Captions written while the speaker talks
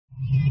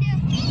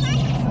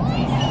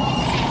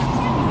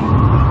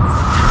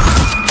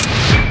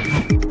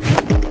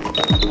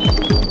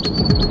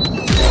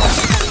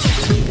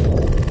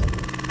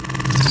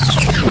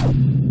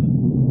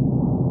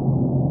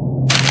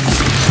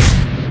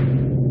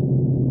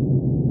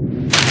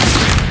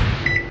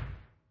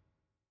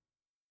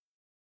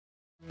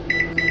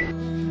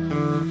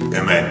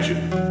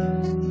Imagine,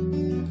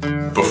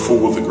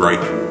 before the Great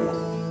War,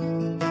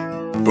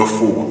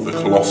 before the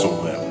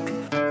colossal melt,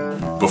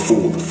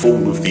 before the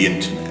fall of the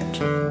internet,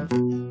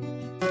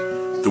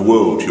 the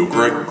world your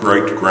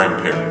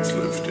great-great-grandparents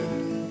lived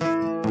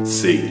in.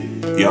 See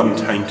the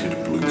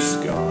untainted blue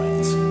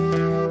skies,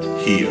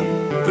 hear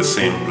the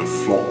sound of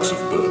flocks of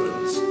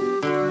birds,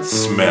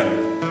 smell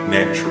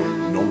natural,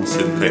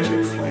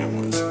 non-synthetic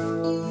flowers,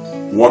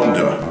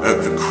 wonder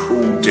at the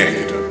cruel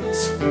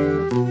decadence,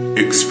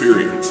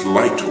 experience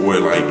late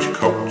oil age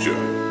culture.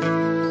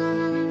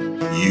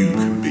 You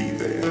can be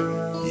there.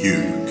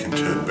 You can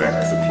turn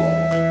back the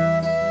clock.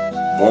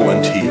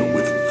 Volunteer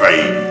with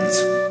phase.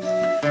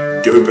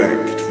 Go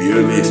back to the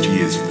earliest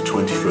years of the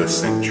 21st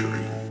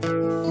century.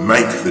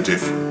 Make the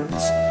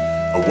difference.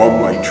 A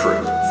one-way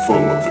trip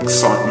full of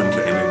excitement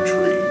and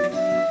intrigue.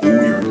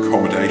 All your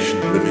accommodation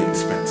and living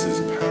expenses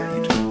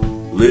paid.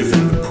 Live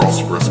in the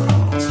prosperous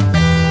past.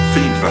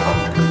 Feed the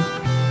hungry.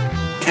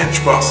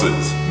 Catch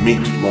buses,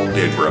 meet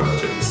long-dead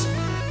relatives,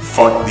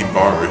 fight the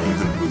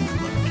environmental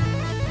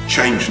movement,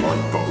 change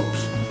light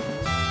bulbs.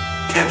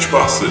 Catch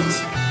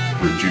buses,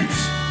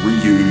 reduce,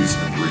 reuse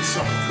and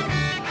recycle.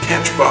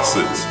 Catch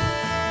buses,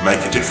 make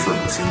a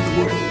difference in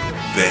the world,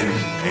 then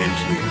and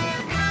now.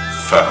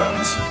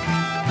 Phase,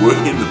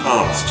 working in the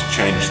past to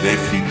change their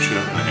future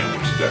and our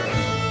today.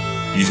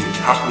 Using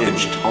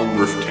cutting-edge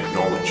time-rift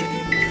technology,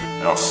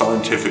 our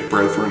scientific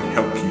brethren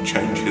help you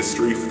change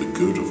history for the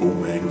good of all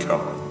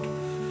mankind.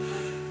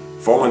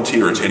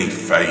 Volunteer at any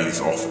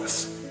phase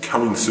office,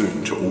 coming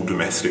soon to all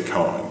domestic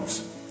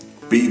hives.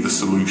 Be the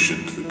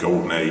solution to the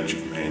golden age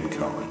of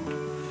mankind.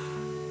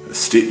 A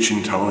stitch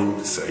in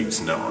time saves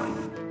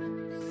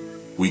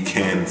 9. We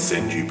can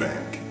send you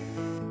back,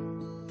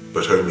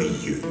 but only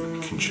you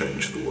can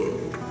change the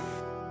world.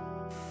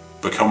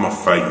 Become a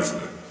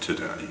phaser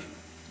today.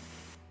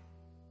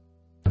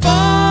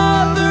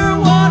 Father,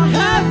 what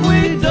have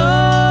we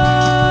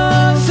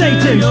done?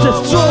 Satan's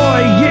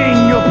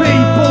destroying your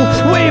people.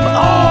 We've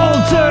all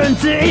turned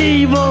to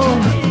evil.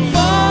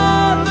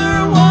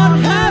 Father, what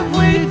have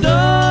we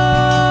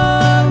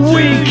done?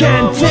 We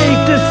can't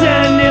take this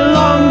any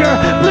longer.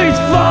 Please,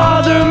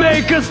 Father,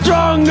 make us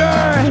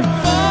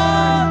stronger.